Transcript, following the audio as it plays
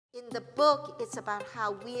In the book, it's about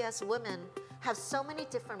how we as women have so many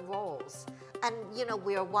different roles. And, you know,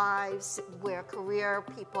 we're wives, we're career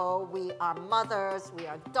people, we are mothers, we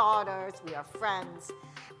are daughters, we are friends.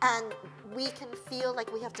 And we can feel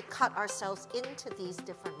like we have to cut ourselves into these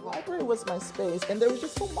different roles. The library was my space, and there was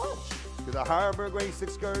just so much. To the Harbor Grace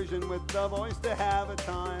excursion with the voice to have a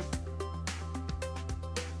time.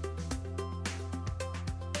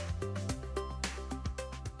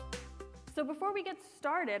 So before we get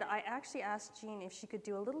started, I actually asked Jean if she could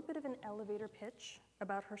do a little bit of an elevator pitch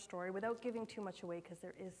about her story without giving too much away, because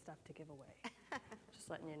there is stuff to give away. Just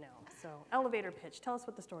letting you know. So elevator pitch, tell us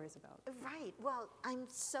what the story is about. Right, well, I'm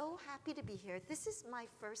so happy to be here. This is my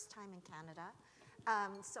first time in Canada.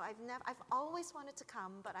 So I've always wanted to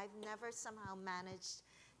come, but I've never somehow managed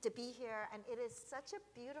to be here, and it is such a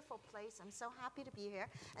beautiful place. I'm so happy to be here,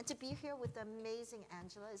 and to be here with the amazing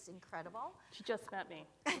Angela is incredible. She just met me,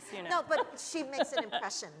 just so you know. No, but she makes an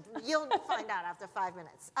impression. You'll find out after 5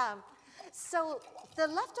 minutes. So The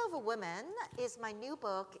Leftover Women is my new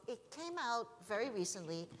book. It came out very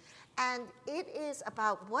recently, and it is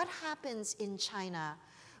about what happens in China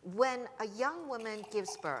when a young woman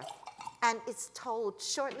gives birth, and it's told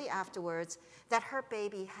shortly afterwards that her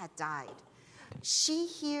baby had died. She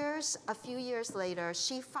hears a few years later,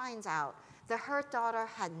 she finds out that her daughter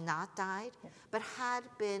had not died, but had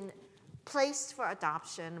been placed for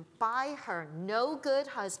adoption by her no-good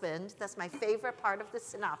husband. That's my favorite part of the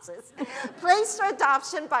synopsis. Placed for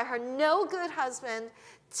adoption by her no-good husband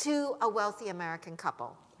to a wealthy American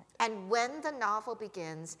couple. And when the novel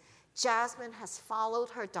begins, Jasmine has followed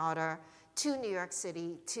her daughter to New York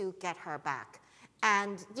City to get her back.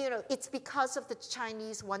 And, you know, it's because of the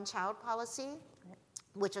Chinese one-child policy,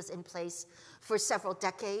 which was in place for several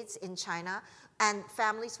decades in China, and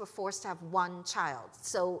families were forced to have one child.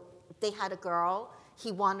 So they had a girl,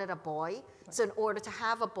 he wanted a boy, so in order to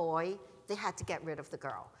have a boy, they had to get rid of the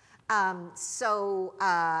girl.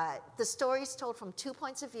 The story is told from two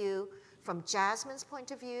points of view, from Jasmine's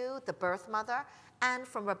point of view, the birth mother, and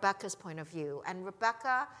from Rebecca's point of view. And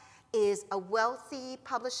Rebecca is a wealthy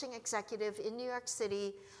publishing executive in New York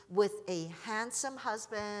City with a handsome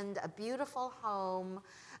husband, a beautiful home,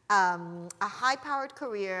 a high-powered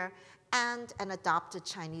career, and an adopted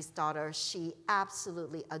Chinese daughter she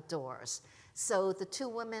absolutely adores. So the two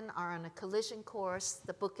women are on a collision course.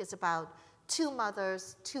 The book is about two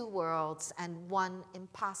mothers, two worlds, and one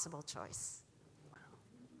impossible choice.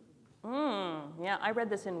 Yeah, I read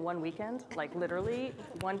this in one weekend, like literally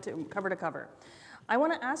cover to cover. I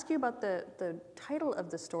want to ask you about the title of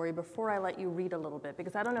the story before I let you read a little bit,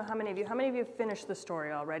 because I don't know how many of you have finished the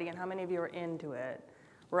story already and how many of you are into it.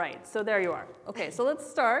 Right, so there you are. Okay, so let's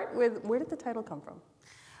start with, where did the title come from?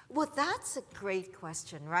 Well, that's a great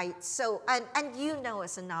question, right? So, and you know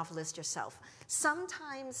as a novelist yourself,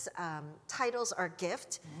 sometimes titles are a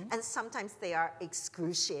gift, and sometimes they are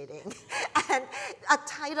excruciating. And a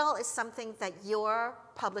title is something that your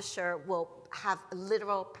publisher will have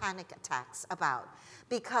literal panic attacks about,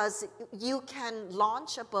 because you can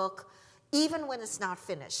launch a book even when it's not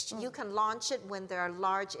finished. You can launch it when there are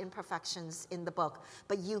large imperfections in the book,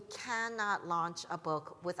 but you cannot launch a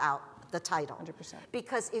book without the title. 100%.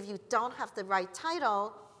 Because if you don't have the right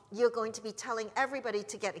title, you're going to be telling everybody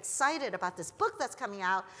to get excited about this book that's coming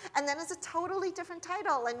out, and then it's a totally different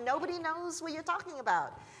title, and nobody knows what you're talking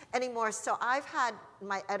about anymore. So I've had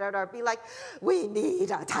my editor be like, we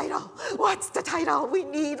need a title. What's the title? We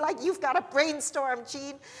need, like, you've got to brainstorm,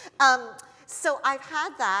 Jean. So I've had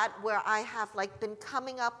that where I have been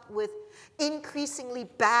coming up with increasingly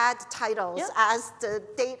bad titles as the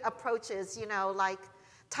date approaches, you know, like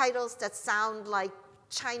titles that sound like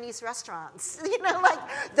Chinese restaurants, you know, like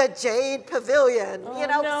the Jade Pavilion, you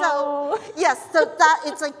know. No. So yes, so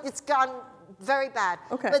that it's gone very bad.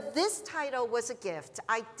 Okay. But this title was a gift.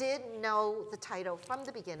 I did know the title from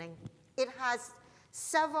the beginning. It has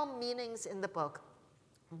several meanings in the book.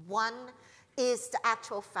 One is the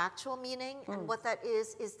actual factual meaning, and what that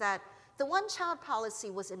is that the one-child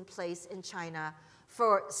policy was in place in China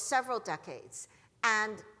for several decades,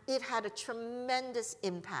 and it had a tremendous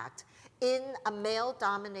impact in a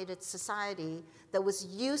male-dominated society that was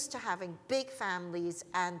used to having big families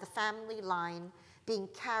and the family line being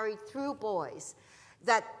carried through boys,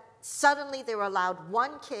 that suddenly they were allowed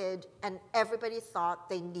one kid and everybody thought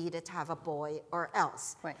they needed to have a boy or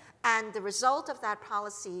else. Right. And the result of that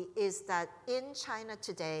policy is that in China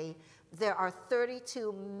today, there are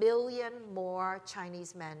 32 million more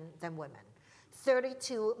Chinese men than women.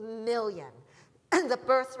 32 million. And the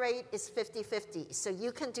birth rate is 50-50, so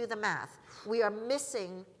you can do the math. We are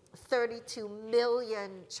missing 32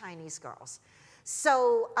 million Chinese girls.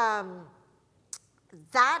 So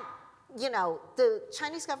that, the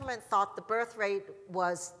Chinese government thought the birth rate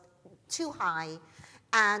was too high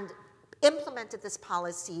and implemented this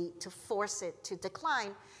policy to force it to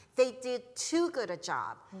decline. They did too good a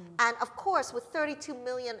job. And of course, with 32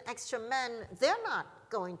 million extra men, they're not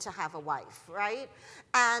going to have a wife, right?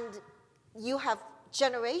 And you have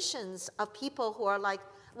generations of people who are like,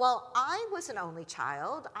 well, I was an only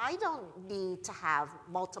child. I don't need to have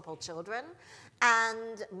multiple children.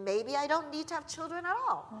 And maybe I don't need to have children at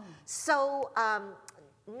all. So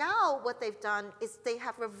now what they've done is they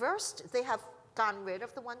have gotten rid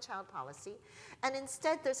of the one-child policy. And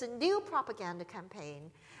instead, there's a new propaganda campaign.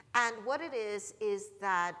 And what it is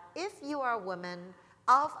that if you are a woman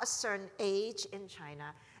of a certain age in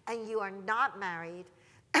China and you are not married,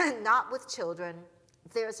 not with children,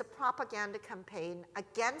 there's a propaganda campaign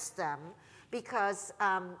against them because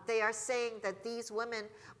they are saying that these women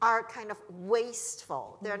are kind of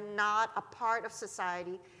wasteful. They're not a part of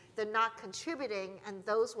society. They're not contributing, and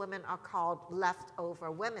those women are called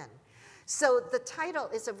leftover women. So the title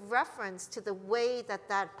is a reference to the way that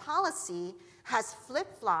that policy has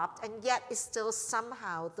flip-flopped and yet is still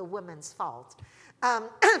somehow the women's fault.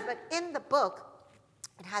 But in the book,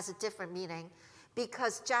 it has a different meaning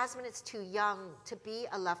because Jasmine is too young to be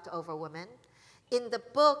a leftover woman. In the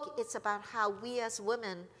book, it's about how we as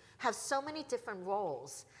women have so many different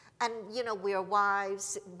roles. And we're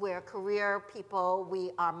wives, we're career people,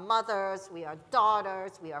 we are mothers, we are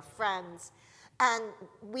daughters, we are friends. And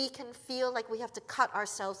we can feel like we have to cut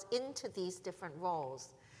ourselves into these different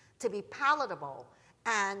roles to be palatable.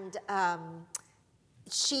 And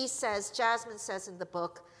Jasmine says in the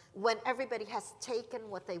book, when everybody has taken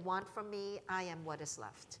what they want from me, I am what is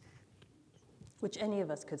left. Which any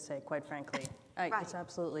of us could say, quite frankly. Right. It's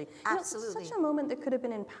absolutely. Absolutely. Such a moment that could have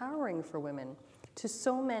been empowering for women. To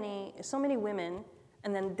so many women,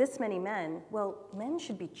 and then this many men. Well, men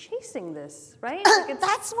should be chasing this, right?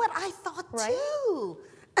 That's what I thought too.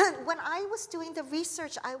 When I was doing the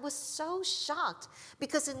research, I was so shocked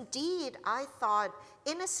because indeed I thought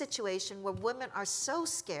in a situation where women are so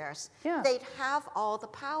scarce, they'd have all the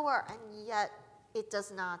power, and yet it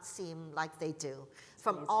does not seem like they do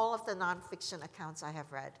from all of the nonfiction accounts I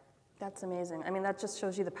have read. That's amazing. I mean, that just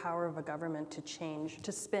shows you the power of a government to change,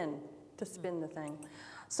 to spin the thing.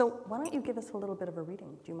 So why don't you give us a little bit of a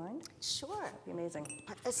reading? Do you mind? Sure. That'd be amazing.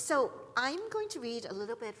 So I'm going to read a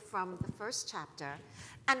little bit from the first chapter.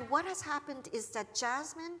 And what has happened is that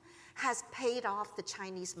Jasmine has paid off the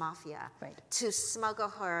Chinese mafia to smuggle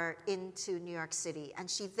her into New York City. And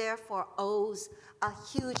she therefore owes a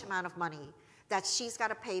huge amount of money that she's got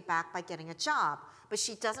to pay back by getting a job. But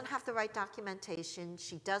she doesn't have the right documentation.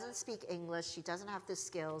 She doesn't speak English. She doesn't have the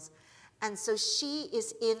skills. And so she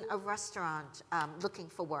is in a restaurant looking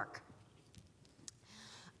for work.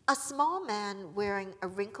 A small man wearing a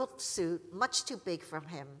wrinkled suit, much too big for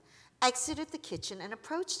him, exited the kitchen and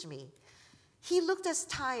approached me. He looked as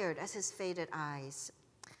tired as his faded eyes.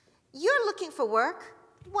 "You're looking for work?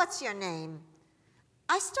 What's your name?"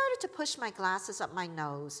 I started to push my glasses up my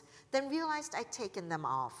nose, then realized I'd taken them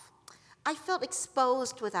off. I felt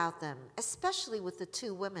exposed without them, especially with the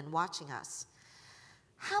two women watching us.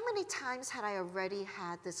 How many times had I already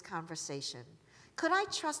had this conversation? Could I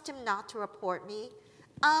trust him not to report me?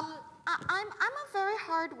 I'm a very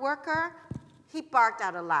hard worker. He barked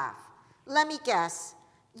out a laugh. "Let me guess.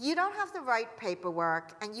 You don't have the right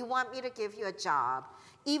paperwork and you want me to give you a job,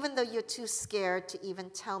 even though you're too scared to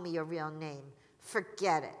even tell me your real name.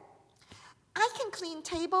 Forget it." "I can clean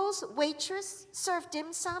tables, waitress, serve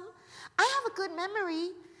dim sum. I have a good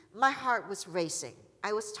memory." My heart was racing.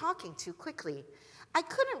 I was talking too quickly. I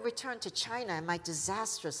couldn't return to China and my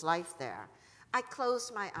disastrous life there. I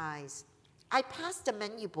closed my eyes. I passed the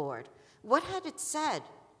menu board. What had it said?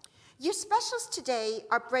 "Your specials today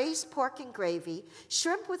are braised pork and gravy,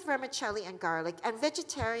 shrimp with vermicelli and garlic, and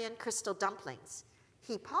vegetarian crystal dumplings."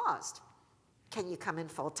 He paused. "Can you come in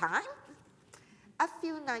full time?" "A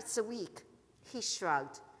few nights a week." He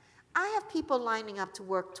shrugged. "I have people lining up to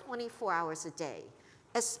work 24 hours a day,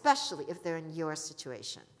 especially if they're in your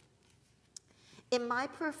situation." In my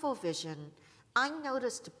peripheral vision, I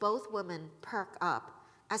noticed both women perk up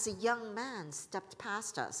as a young man stepped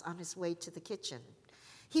past us on his way to the kitchen.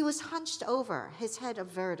 He was hunched over, his head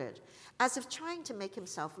averted, as if trying to make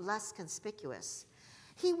himself less conspicuous.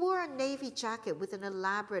 He wore a navy jacket with an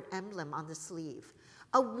elaborate emblem on the sleeve.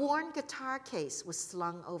 A worn guitar case was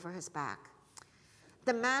slung over his back.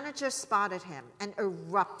 The manager spotted him and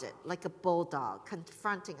erupted like a bulldog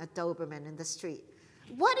confronting a Doberman in the street.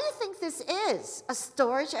 "What do you think this is, a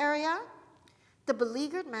storage area?" The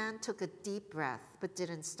beleaguered man took a deep breath but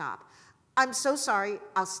didn't stop. I'm so sorry,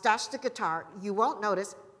 I'll stash the guitar, you won't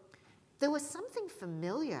notice. There was something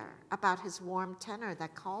familiar about his warm tenor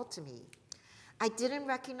that called to me. I didn't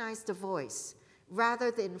recognize the voice,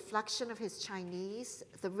 rather the inflection of his Chinese,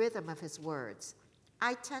 the rhythm of his words.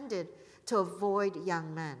 I tended to avoid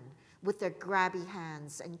young men with their grabby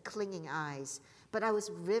hands and clinging eyes, but I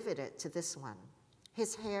was riveted to this one.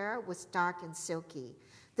 His hair was dark and silky,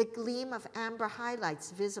 the gleam of amber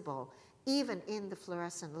highlights visible even in the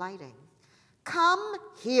fluorescent lighting. Come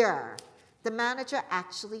here. The manager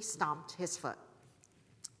actually stomped his foot.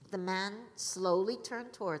 The man slowly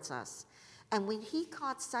turned towards us, and when he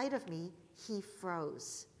caught sight of me, he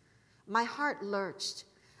froze. My heart lurched.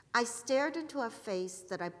 I stared into a face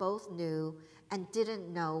that I both knew and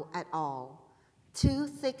didn't know at all. 2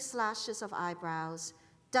 thick slashes of eyebrows,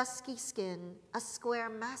 dusky skin, a square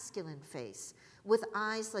masculine face with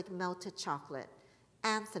eyes like melted chocolate.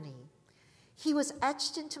 Anthony. He was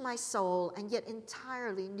etched into my soul and yet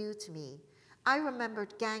entirely new to me. I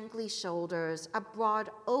remembered gangly shoulders, a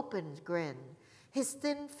broad, opened grin, his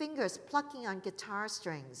thin fingers plucking on guitar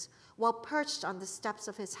strings while perched on the steps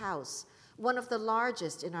of his house, one of the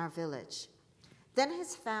largest in our village. Then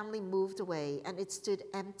his family moved away and it stood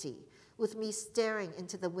empty, with me staring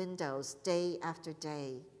into the windows day after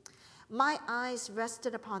day. My eyes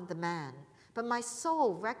rested upon the man, but my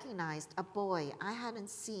soul recognized a boy I hadn't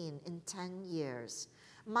seen in 10 years,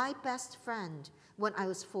 my best friend when I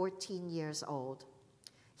was 14 years old.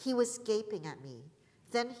 He was gaping at me.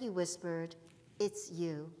 Then he whispered, "It's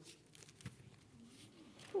you."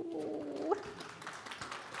 Ooh.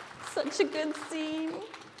 Such a good scene.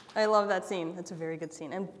 I love that scene. That's a very good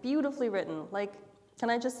scene and beautifully written. Like, can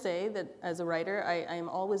I just say that as a writer, I am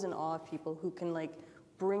always in awe of people who can like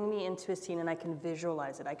bring me into a scene and I can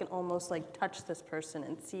visualize it. I can almost like touch this person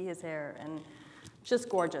and see his hair, and just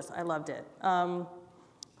gorgeous. I loved it.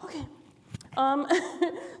 Okay.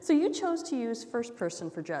 So you chose to use first person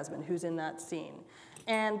for Jasmine, who's in that scene,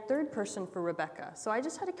 and third person for Rebecca. So I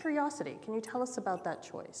just had a curiosity. Can you tell us about that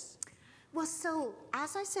choice? Well, so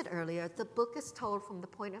as I said earlier, the book is told from the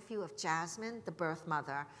point of view of Jasmine, the birth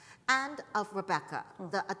mother, and of Rebecca,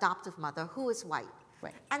 the adoptive mother, who is white.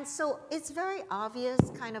 Right. And so it's very obvious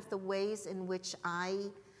kind of the ways in which I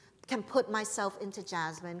can put myself into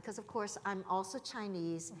Jasmine, because of course I'm also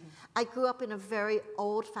Chinese. I grew up in a very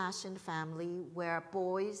old-fashioned family where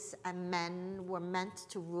boys and men were meant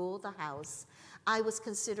to rule the house. I was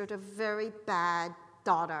considered a very bad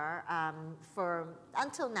daughter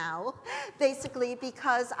until now, basically,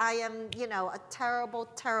 because I am, you know, a terrible,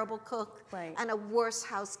 terrible cook, right, and a worse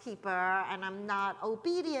housekeeper, and I'm not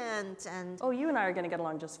obedient, and oh, you and I are going to get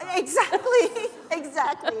along just fine. exactly,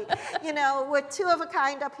 exactly. You know, we're 2 of a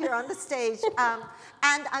kind up here on the stage,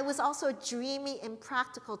 and I was also a dreamy,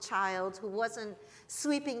 impractical child who wasn't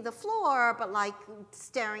sweeping the floor, but like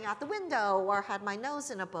staring out the window or had my nose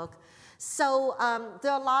in a book. So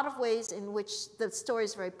there are a lot of ways in which the story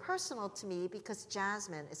is very personal to me because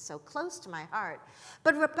Jasmine is so close to my heart.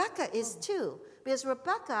 But Rebecca is too, because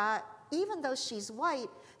Rebecca, even though she's white,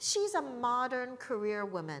 she's a modern career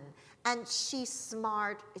woman, and she's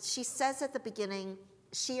smart. She says at the beginning,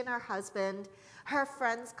 she and her husband, her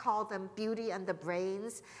friends call them Beauty and the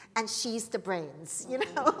Brains, and she's the brains, you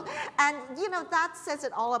know? And, you know, that says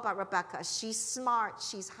it all about Rebecca. She's smart,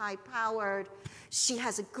 she's high-powered, she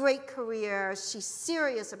has a great career, she's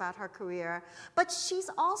serious about her career, but she's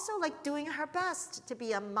also like doing her best to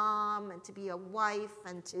be a mom and to be a wife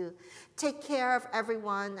and to take care of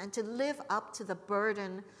everyone and to live up to the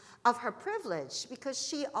burden of her privilege, because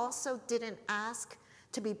she also didn't ask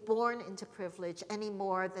to be born into privilege any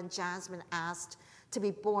more than Jasmine asked to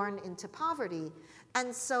be born into poverty.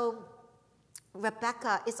 And so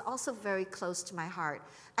Rebecca is also very close to my heart.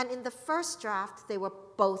 And in the first draft, they were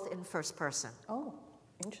both in first person. Oh,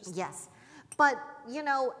 interesting. Yes. But, you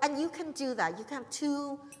know, and you can do that. You can have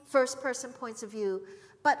 2 first person points of view.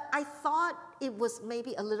 But I thought it was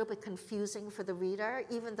maybe a little bit confusing for the reader,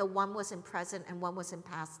 even though one was in present and one was in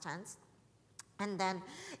past tense. And then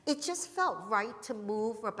it just felt right to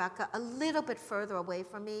move Rebecca a little bit further away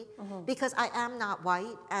from me because I am not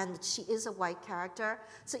white and she is a white character.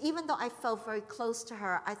 So even though I felt very close to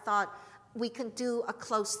her, I thought we can do a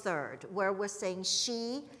close third where we're saying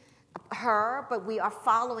she, her, but we are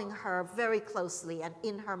following her very closely and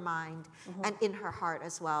in her mind and in her heart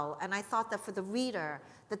as well. And I thought that for the reader,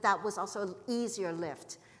 that was also an easier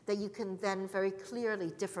lift, that you can then very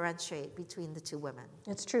clearly differentiate between the 2 women.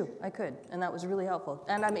 It's true, I could, and that was really helpful.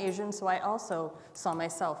 And I'm Asian, so I also saw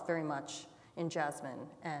myself very much in Jasmine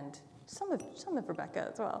and Some of Rebecca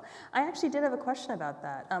as well. I actually did have a question about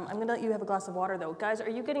that. I'm going to let you have a glass of water, though. Guys, are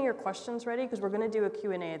you getting your questions ready? Because we're going to do a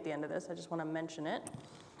Q&A at the end of this. I just want to mention it.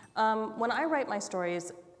 When I write my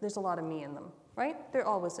stories, there's a lot of me in them, right? There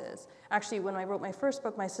always is. Actually, when I wrote my first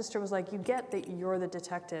book, my sister was like, you get that you're the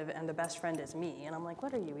detective and the best friend is me. And I'm like,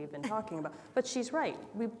 what are you even talking about? But she's right.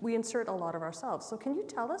 We insert a lot of ourselves. So can you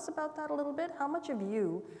tell us about that a little bit? How much of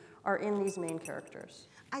you are in these main characters?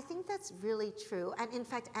 I think that's really true. And in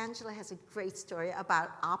fact, Angela has a great story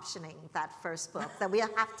about optioning that first book that we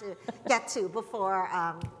have to get to before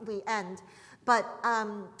we end. But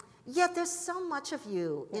yeah, there's so much of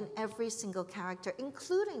you in every single character,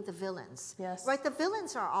 including the villains. Yes. Right? The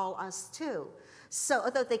villains are all us too. So,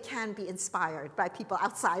 although they can be inspired by people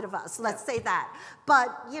outside of us, let's say that.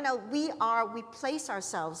 But, you know, we place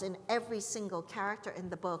ourselves in every single character in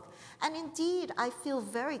the book. And indeed, I feel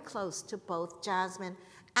very close to both Jasmine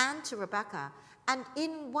and to Rebecca. And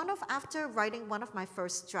after writing one of my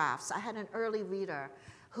first drafts, I had an early reader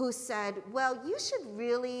who said, well, you should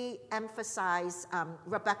really emphasize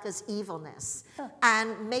Rebecca's evilness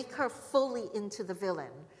and make her fully into the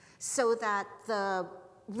villain so that the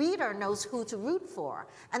reader knows who to root for.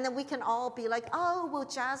 And then we can all be like, oh, will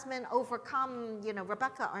Jasmine overcome, you know,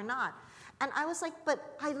 Rebecca or not? And I was like,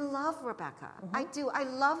 but I love Rebecca. I do. I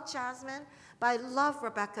love Jasmine, but I love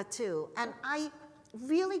Rebecca too. And I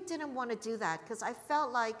really didn't want to do that because I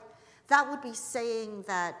felt like that would be saying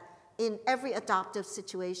that in every adoptive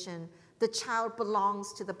situation, the child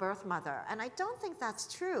belongs to the birth mother. And I don't think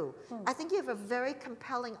that's true. I think you have a very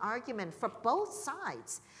compelling argument for both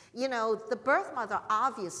sides. You know, the birth mother,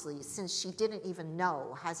 obviously, since she didn't even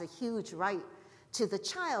know, has a huge right to the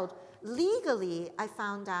child. Legally, I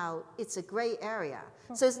found out it's a gray area.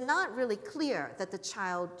 So it's not really clear that the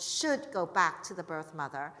child should go back to the birth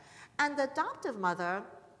mother. And the adoptive mother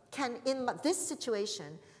can, in this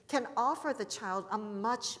situation, can offer the child a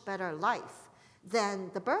much better life than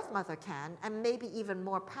the birth mother can, and maybe even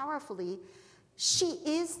more powerfully, she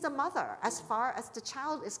is the mother as far as the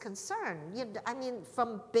child is concerned. I mean,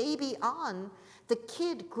 from baby on, the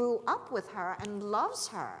kid grew up with her and loves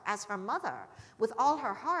her as her mother with all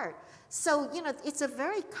her heart. So, you know, it's a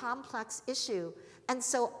very complex issue. And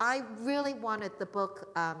so I really wanted the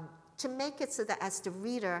book to make it so that as the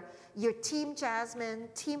reader, you're Team Jasmine,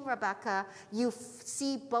 Team Rebecca, you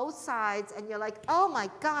see both sides and you're like, oh my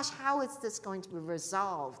gosh, how is this going to be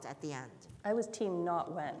resolved at the end? I was Team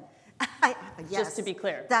not when. Yes, just to be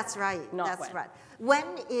clear. That's right, not that's when. right. When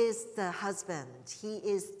is the husband? He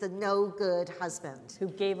is the no good husband. Who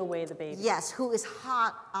gave away the baby. Yes, who is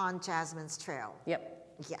hot on Jasmine's trail.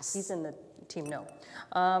 Yep. Yes. He's in the Team no.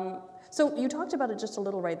 So you talked about it just a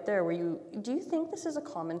little right there. Do you think this is a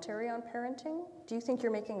commentary on parenting? Do you think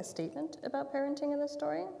you're making a statement about parenting in this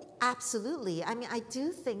story? Absolutely. I mean, I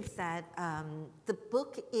do think that the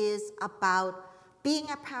book is about being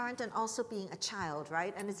a parent and also being a child,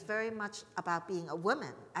 right? And it's very much about being a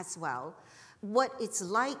woman as well. What it's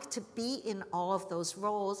like to be in all of those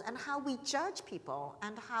roles and how we judge people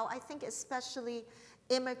and how I think especially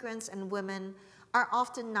immigrants and women are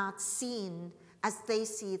often not seen as they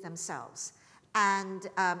see themselves. And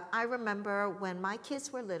I remember when my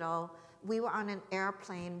kids were little, we were on an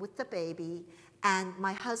airplane with the baby, and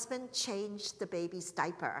my husband changed the baby's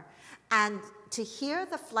diaper. And to hear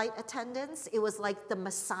the flight attendants, it was like the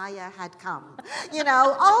Messiah had come. You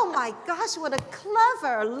know, oh my gosh, what a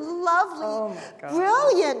clever, lovely,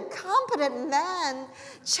 brilliant, competent man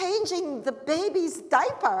changing the baby's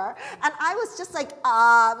diaper. And I was just like,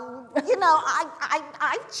 you know,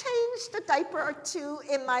 I've changed a diaper or two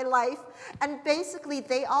in my life. And basically,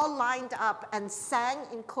 they all lined up and sang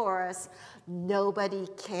in chorus, nobody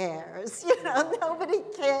cares. You know, nobody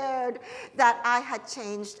cared that I had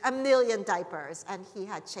changed a million diapers and he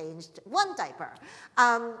had changed one diaper.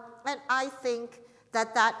 And I think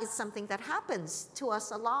that that is something that happens to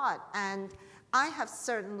us a lot. And I have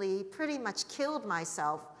certainly pretty much killed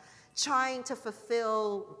myself trying to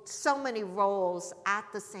fulfill so many roles at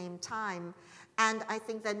the same time. And I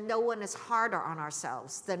think that no one is harder on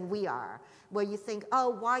ourselves than we are, where you think, oh,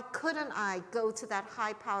 why couldn't I go to that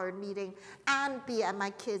high-powered meeting and be at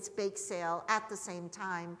my kid's bake sale at the same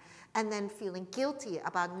time, and then feeling guilty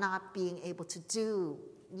about not being able to do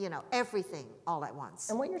you know, everything all at once.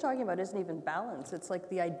 And what you're talking about isn't even balance. It's like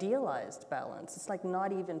the idealized balance. It's like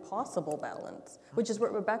not even possible balance, which is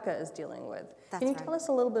what Rebecca is dealing with. Can you tell us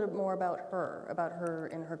a little bit more about her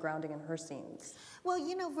in her grounding and her scenes? Well,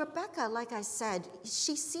 you know, Rebecca, like I said,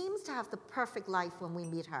 she seems to have the perfect life when we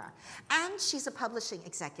meet her. And she's a publishing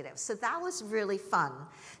executive. So that was really fun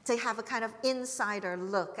to have a kind of insider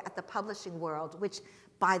look at the publishing world, which,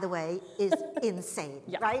 by the way, is insane,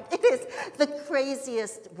 right? It is the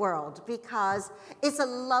craziest world because it's a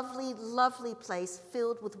lovely, lovely place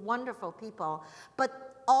filled with wonderful people. But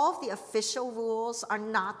all of the official rules are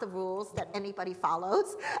not the rules that anybody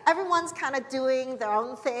follows. Everyone's kind of doing their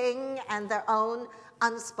own thing and their own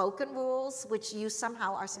unspoken rules, which you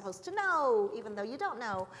somehow are supposed to know, even though you don't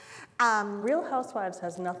know. Real Housewives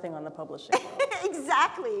has nothing on the publishing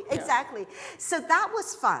world. Exactly. So that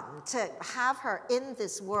was fun to have her in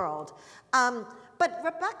this world. But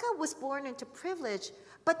Rebecca was born into privilege,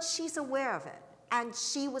 but she's aware of it. And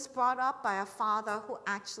she was brought up by a father who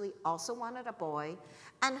actually also wanted a boy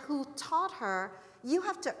and who taught her, you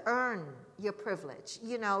have to earn your privilege.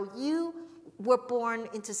 You know, you were born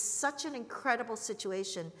into such an incredible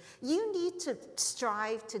situation. You need to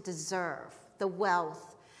strive to deserve the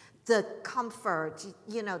wealth, the comfort,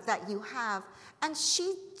 you know, that you have. And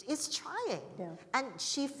she is trying. And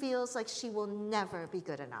she feels like she will never be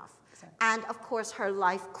good enough. And of course, her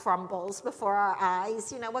life crumbles before our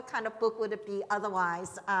eyes. You know, what kind of book would it be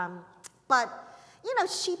otherwise? But you know,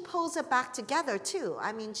 she pulls it back together too.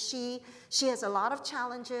 I mean, she has a lot of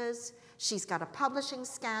challenges. She's got a publishing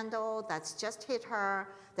scandal that's just hit her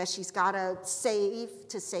that she's got to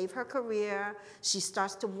save her career. She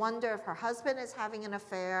starts to wonder if her husband is having an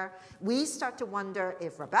affair. We start to wonder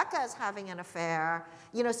if Rebecca is having an affair.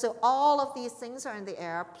 You know, so all of these things are in the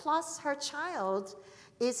air. Plus, her child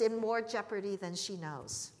is in more jeopardy than she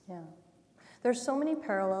knows. Yeah. There's so many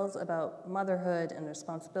parallels about motherhood and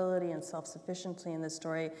responsibility and self-sufficiency in this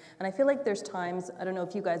story. And I feel like there's times, I don't know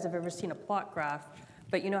if you guys have ever seen a plot graph,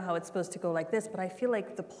 but you know how it's supposed to go like this, but I feel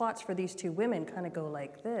like the plots for these two women kind of go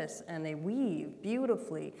like this, and they weave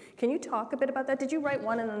beautifully. Can you talk a bit about that? Did you write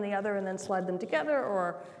one and then the other and then slide them together,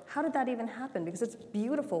 or how did that even happen? Because it's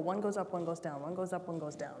beautiful. One goes up, one goes down, one goes up, one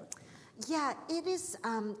goes down. Yeah, it is,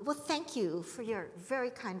 well, thank you for your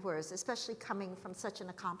very kind words, especially coming from such an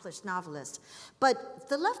accomplished novelist. But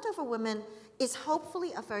The Leftover Women is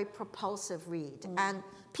hopefully a very propulsive read. And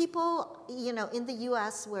people, you know, in the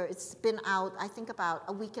US where it's been out, I think about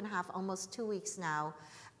a week and a half, almost 2 weeks now,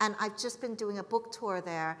 and I've just been doing a book tour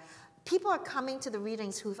there, people are coming to the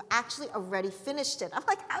readings who've actually already finished it. I'm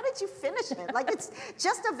like, how did you finish it? Like, it's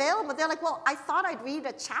just available. They're like, well, I thought I'd read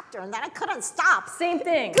a chapter and then I couldn't stop. Same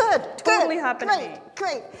thing. Good. Totally happened to me.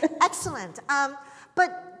 Great. Excellent.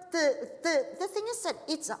 But the thing is that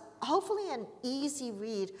it's hopefully an easy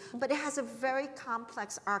read, but it has a very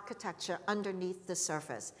complex architecture underneath the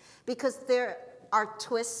surface because there are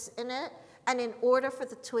twists in it. And in order for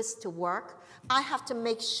the twist to work, I have to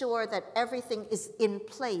make sure that everything is in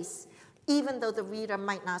place, even though the reader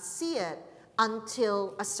might not see it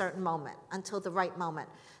until a certain moment, until the right moment.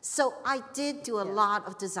 So I did do a lot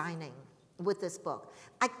of designing with this book.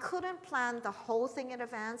 I couldn't plan the whole thing in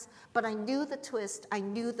advance, but I knew the twist. I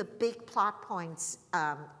knew the big plot points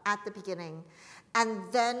at the beginning. And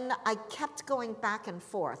then I kept going back and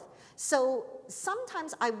forth. So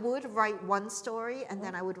sometimes I would write one story and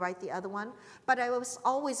then I would write the other one, but I was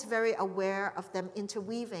always very aware of them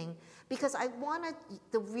interweaving because I wanted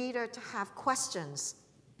the reader to have questions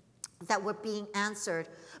that were being answered,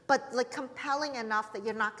 but like compelling enough that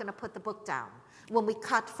you're not going to put the book down. When we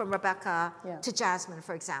cut from Rebecca to Jasmine,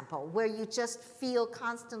 for example, where you just feel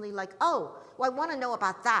constantly like, oh, well, I want to know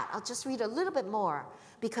about that. I'll just read a little bit more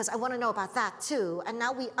because I want to know about that too. And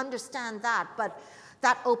now we understand that, but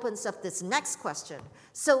that opens up this next question.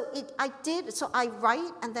 So I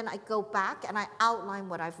write and then I go back and I outline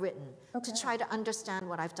what I've written to try to understand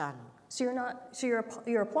what I've done. So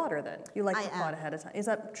you're a plotter then? You like to plot ahead of time. Is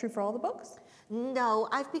that true for all the books? No,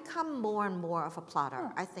 I've become more and more of a plotter,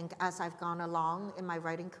 I think, as I've gone along in my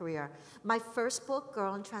writing career. My first book,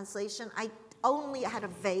 Girl in Translation, I only had a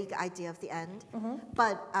vague idea of the end.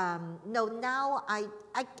 But no, now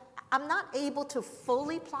I'm not able to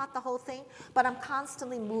fully plot the whole thing, but I'm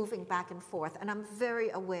constantly moving back and forth, and I'm very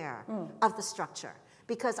aware of the structure.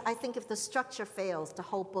 Because I think if the structure fails, the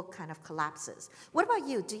whole book kind of collapses. What about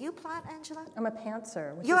you? Do you plot, Angela? I'm a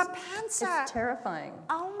pantser. You're a pantser? It's terrifying.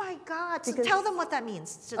 Oh my God. So tell them what that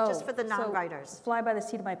means, just for the non-writers. So fly by the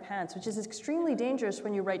seat of my pants, which is extremely dangerous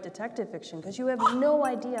when you write detective fiction, because you have no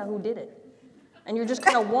idea who did it. And you're just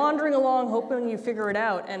kind of wandering along hoping you figure it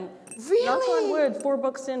out. And Really? Knock on wood, 4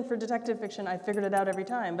 books in for detective fiction, I figured it out every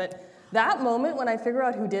time. But that moment when I figure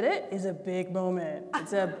out who did it is a big moment.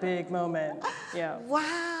 It's a big moment. Yeah.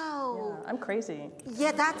 Wow. Yeah, I'm crazy.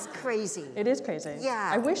 Yeah, that's crazy. It is crazy. Yeah.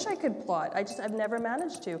 I wish I could plot. I've never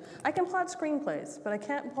managed to. I can plot screenplays, but I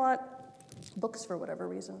can't plot books for whatever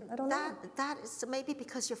reason. I don't know. That is maybe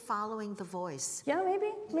because you're following the voice. Yeah,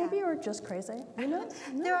 maybe you're just crazy. Who knows?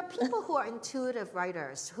 There are people who are intuitive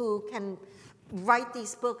writers who can write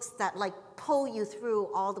these books that like pull you through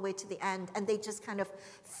all the way to the end, and they just kind of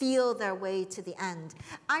feel their way to the end.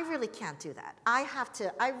 I really can't do that. I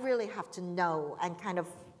really have to know and kind of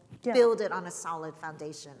build it on a solid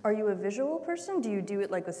foundation. Are you a visual person? Do you do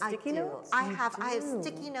it like with sticky notes? I have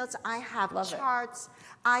sticky notes. I have charts.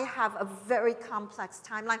 I have a very complex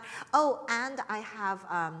timeline. Oh, and I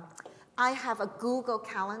have a Google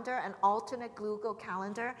Calendar, an alternate Google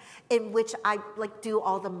Calendar, in which I like do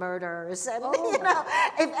all the murders. And you know,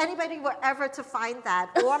 if anybody were ever to find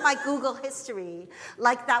that, or my Google history,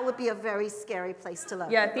 like that would be a very scary place to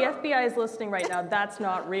look. Yeah, if the FBI is listening right now, that's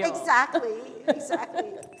not real. Exactly,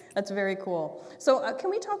 exactly. That's very cool. So can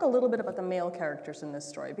we talk a little bit about the male characters in this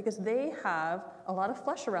story? Because they have a lot of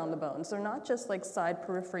flesh around the bones. They're not just like side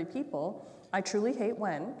periphery people. I truly hate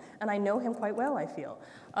Wen, and I know him quite well, I feel.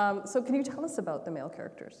 So can you tell us about the male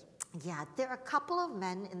characters? Yeah, there are a couple of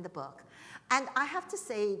men in the book. And I have to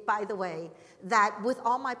say, by the way, that with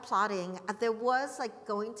all my plotting, there was like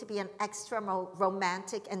going to be an extra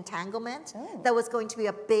romantic entanglement that was going to be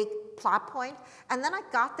a big plot point. And then I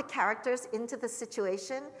got the characters into the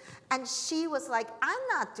situation, and she was like, I'm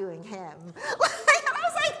not doing him. And I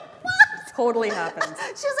was like, what? Totally happens.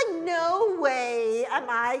 She was like, no way am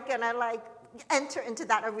I gonna like enter into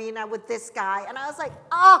that arena with this guy. And I was like,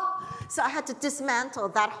 oh. So I had to dismantle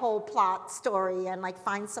that whole plot story and like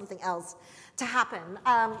find something else to happen.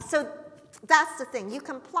 So that's the thing. You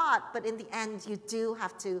can plot, but in the end, you do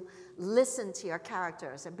have to listen to your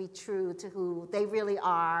characters and be true to who they really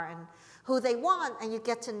are and who they want, and you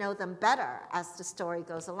get to know them better as the story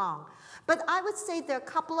goes along. But I would say there are a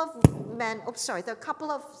couple of men, there are a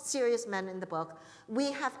couple of serious men in the book.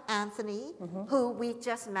 We have Anthony, who we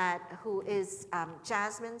just met, who is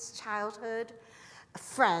Jasmine's childhood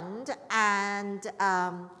friend. And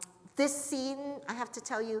this scene, I have to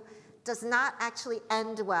tell you, does not actually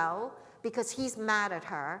end well because he's mad at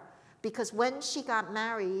her. Because when she got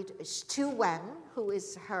married to Wen, who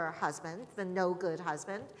is her husband, the no-good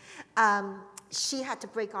husband, she had to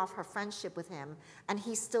break off her friendship with him, and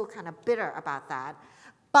he's still kind of bitter about that.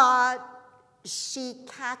 But she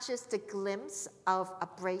catches the glimpse of a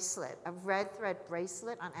bracelet, a red thread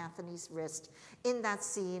bracelet on Anthony's wrist in that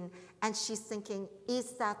scene, and she's thinking,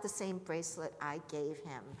 is that the same bracelet I gave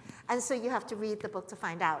him? And so you have to read the book to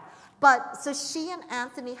find out. But so she and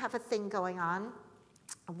Anthony have a thing going on.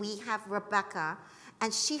 We have Rebecca,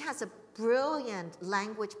 and she has a brilliant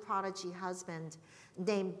language prodigy husband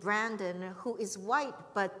named Brandon, who is white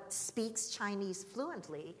but speaks Chinese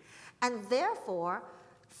fluently, and therefore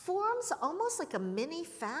forms almost like a mini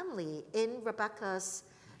family in Rebecca's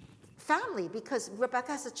family, because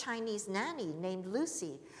Rebecca has a Chinese nanny named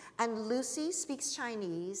Lucy, and Lucy speaks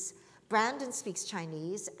Chinese, Brandon speaks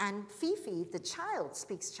Chinese, and Fifi, the child,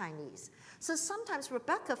 speaks Chinese. So sometimes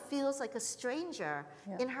Rebecca feels like a stranger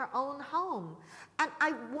in her own home. And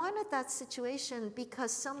I wanted that situation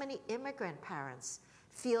because so many immigrant parents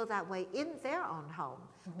feel that way in their own home.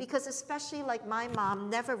 Because especially like my mom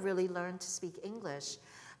never really learned to speak English.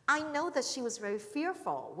 I know that she was very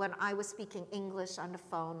fearful when I was speaking English on the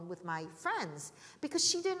phone with my friends because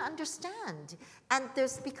she didn't understand. And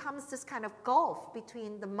there's becomes this kind of gulf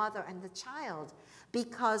between the mother and the child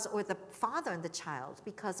because, or the father and the child,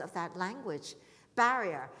 because of that language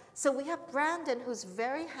barrier. So we have Brandon, who's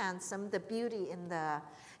very handsome, the beauty in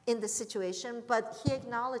the situation, but he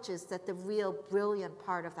acknowledges that the real brilliant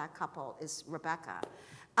part of that couple is Rebecca.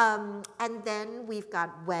 And then we've got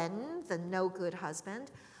Wen, the no-good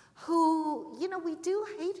husband, who, you know, we do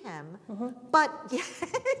hate him, but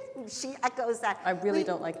she echoes that. I really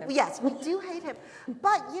don't like him. Yes, we do hate him,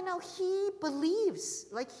 but, you know, he believes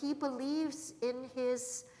in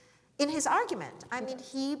his argument. I mean,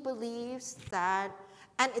 he believes that,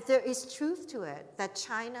 and there is truth to it, that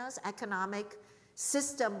China's economic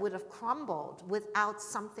system would have crumbled without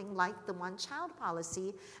something like the one-child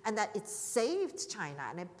policy, and that it saved China,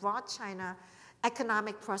 and it brought China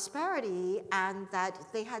economic prosperity, and that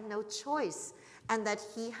they had no choice, and that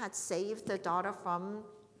he had saved their daughter from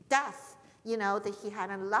death, you know, that he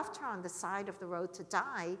hadn't left her on the side of the road to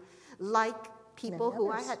die, like people who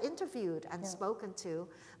I had interviewed and spoken to,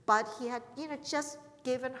 but he had, you know, just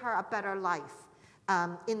given her a better life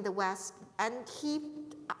in the West, and he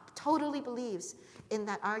totally believes in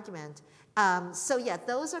that argument. So yeah,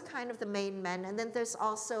 those are kind of the main men. And then there's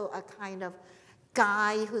also a kind of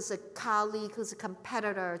guy who's a colleague, who's a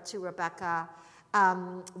competitor to Rebecca,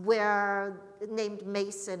 named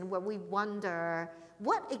Mason, where we wonder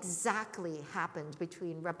what exactly happened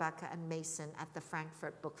between Rebecca and Mason at the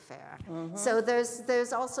Frankfurt Book Fair. So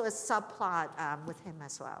there's also a subplot with him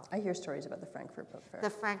as well. I hear stories about the Frankfurt Book Fair. The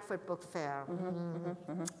Frankfurt Book Fair.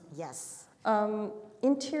 Yes.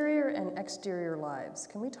 Interior and exterior lives.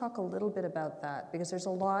 Can we talk a little bit about that? Because there's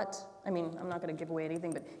a lot, I mean, I'm not going to give away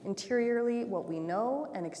anything, but interiorly what we know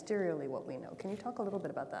and exteriorly what we know. Can you talk a little bit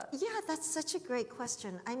about that? Yeah, that's such a great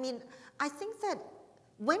question. I mean, I think that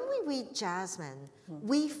when we read Jasmine,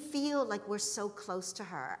 we feel like we're so close to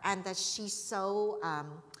her and that she's so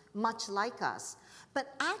much like us.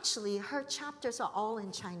 But actually, her chapters are all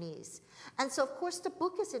in Chinese. And so, of course, the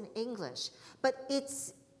book is in English, but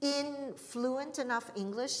it's in fluent enough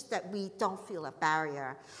English that we don't feel a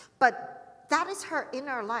barrier. But that is her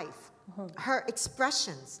inner life. Her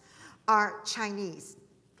expressions are Chinese.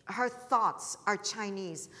 Her thoughts are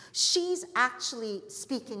Chinese. She's actually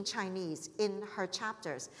speaking Chinese in her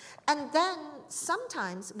chapters. And then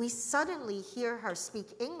sometimes we suddenly hear her speak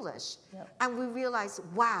English, and we realize,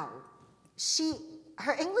 wow,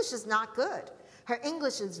 her English is not good. Her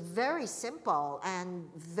English is very simple and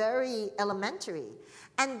very elementary.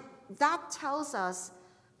 And that tells us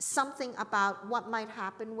something about what might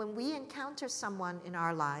happen when we encounter someone in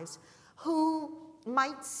our lives who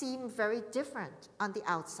might seem very different on the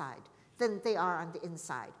outside than they are on the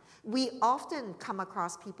inside. We often come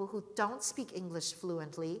across people who don't speak English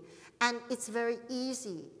fluently, and it's very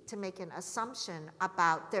easy to make an assumption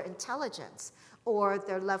about their intelligence or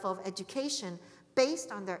their level of education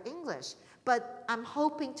based on their English. But I'm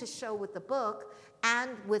hoping to show with the book,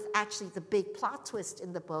 and with actually the big plot twist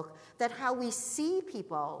in the book, that how we see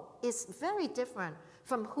people is very different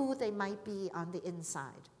from who they might be on the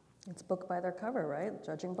inside. It's book by their cover, right?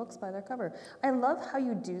 Judging books by their cover. I love how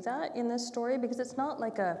you do that in this story, because it's not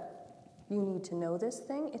like a, you need to know this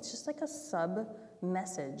thing. It's just like a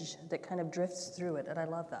sub-message that kind of drifts through it, and I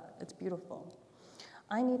love that. It's beautiful.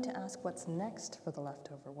 I need to ask what's next for The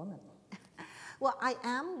Leftover Woman. Well, I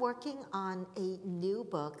am working on a new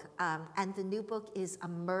book, and the new book is a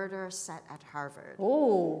murder set at Harvard.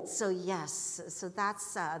 Oh. So yes, so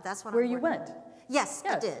that's what Where I'm you working went? on. Yes,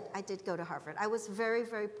 Yes. I did go to Harvard. I was very,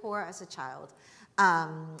 very poor as a child.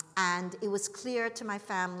 And it was clear to my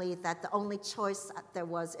family that the only choice there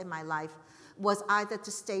was in my life was either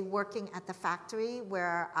to stay working at the factory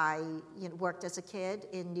where I worked as a kid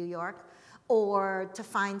in New York, or to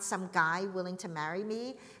find some guy willing to marry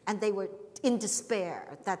me. And they were in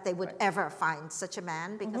despair that they would ever find such a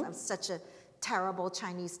man, because I'm such a terrible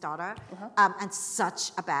Chinese daughter and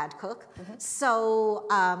such a bad cook. So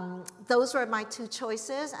those were my two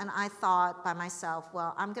choices, and I thought by myself,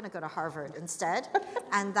 well, I'm going to go to Harvard instead,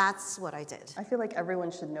 and that's what I did. I feel like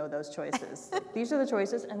everyone should know those choices. Like, these are the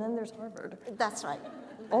choices, and then there's Harvard. That's right.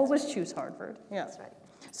 Always choose Harvard. Yeah. That's right.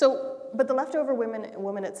 So, but The Leftover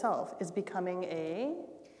Woman itself is becoming a...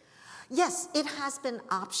 Yes, it has been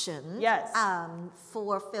optioned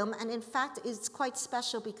for film, and in fact, it's quite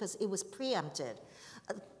special because it was preempted.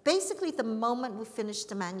 Basically, the moment we finished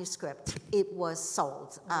the manuscript, it was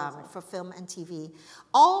sold for film and TV.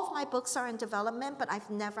 All of my books are in development, but I've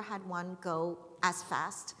never had one go as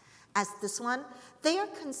fast as this one. They are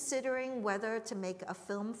considering whether to make a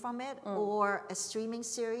film from it or a streaming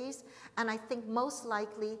series, and I think most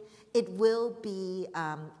likely it will be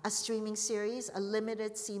a streaming series, a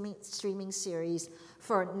limited streaming series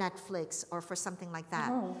for Netflix or for something like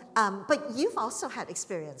that. But you've also had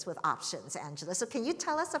experience with options, Angela, so can you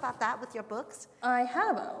tell us about that with your books? I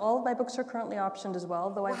have. All of my books are currently optioned as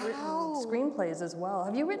well, though I've written screenplays as well.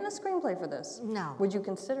 Have you written a screenplay for this? No. Would you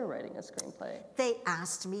consider writing a screenplay? They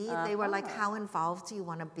asked me, they were like, how involved do you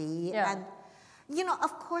want to be? Yeah. And you know,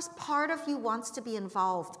 of course, part of you wants to be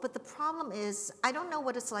involved, but the problem is, I don't know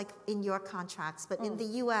what it's like in your contracts, but in the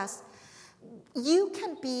US, you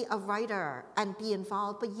can be a writer and be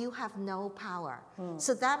involved, but you have no power.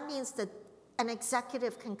 So that means that an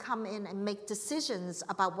executive can come in and make decisions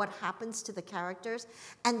about what happens to the characters,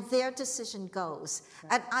 and their decision goes.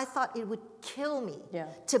 And I thought it would kill me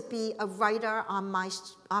to be a writer on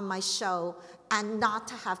my show and not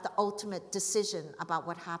to have the ultimate decision about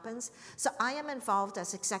what happens. So I am involved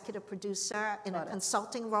as executive producer in a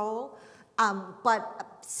consulting role.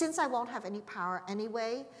 But since I won't have any power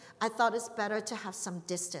anyway, I thought it's better to have some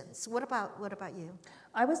distance. What about you?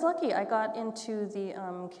 I was lucky. I got into the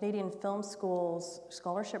Canadian Film School's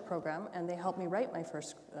scholarship program, and they helped me write my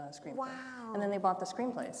first screenplay. Wow. And then they bought the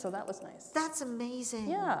screenplay, so that was nice. That's amazing.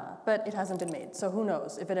 Yeah, but it hasn't been made, so who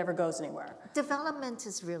knows if it ever goes anywhere. Development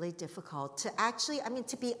is really difficult. To actually, I mean,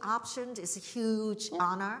 to be optioned is a huge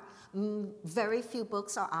honor. Very few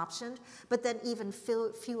books are optioned, but then even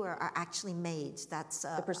fewer are actually made. That's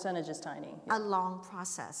The percentage is tiny. a long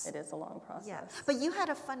process. It is a long process. Yeah, but you had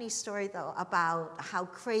a funny story though about how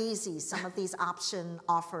crazy some of these option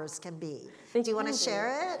offers can be. Do you want to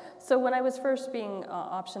share it? So when I was first being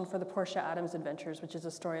optioned for the Portia Adams Adventures, which is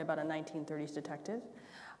a story about a 1930s detective,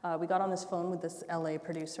 we got on this phone with this LA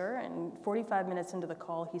producer, and 45 minutes into the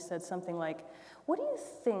call, he said something like, "What do you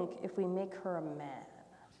think if we make her a man?"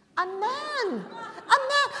 A man,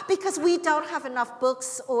 because we don't have enough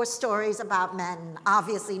books or stories about men,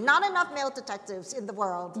 obviously. Not enough male detectives in the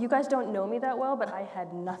world. You guys don't know me that well, but I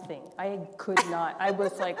had nothing. I could not. I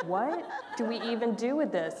was like, what do we even do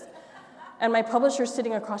with this? And my publisher's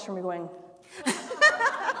sitting across from me going,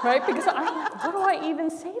 right? Because what do I even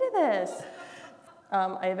say to this?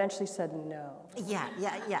 I eventually said no. Yeah.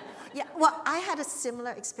 Well, I had a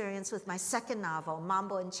similar experience with my second novel,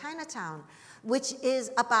 Mambo in Chinatown, which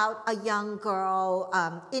is about a young girl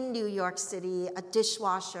in New York City, a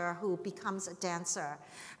dishwasher who becomes a dancer.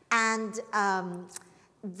 And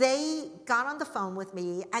they got on the phone with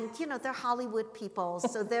me, and you know, they're Hollywood people,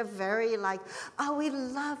 so they're very like, oh, we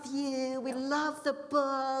love you, we love the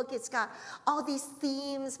book, it's got all these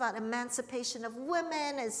themes about emancipation of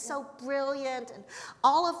women, it's so brilliant, and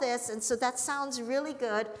all of this, and so that sounds really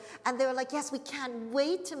good. And they were like, yes, we can't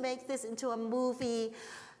wait to make this into a movie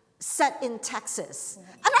set in Texas. And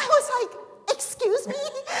I was like, excuse me?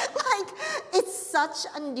 Like, it's such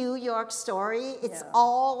a New York story. It's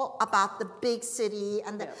all about the big city.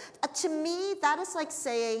 And to me, that is like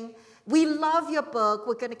saying, we love your book.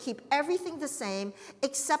 We're going to keep everything the same,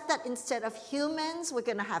 except that instead of humans, we're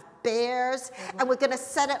going to have bears, and we're going to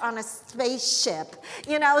set it on a spaceship.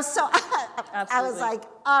 You know, so I was like,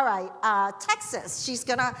 all right, Texas. She's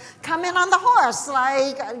going to come in on the horse.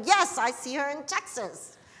 Like, yes, I see her in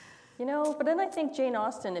Texas. You know, but then I think Jane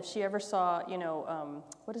Austen, if she ever saw, you know,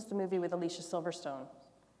 what is the movie with Alicia Silverstone?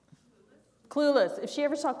 Clueless. If she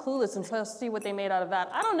ever saw Clueless and see what they made out of that,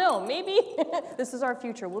 I don't know, maybe this is our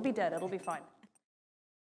future. We'll be dead. It'll be fine.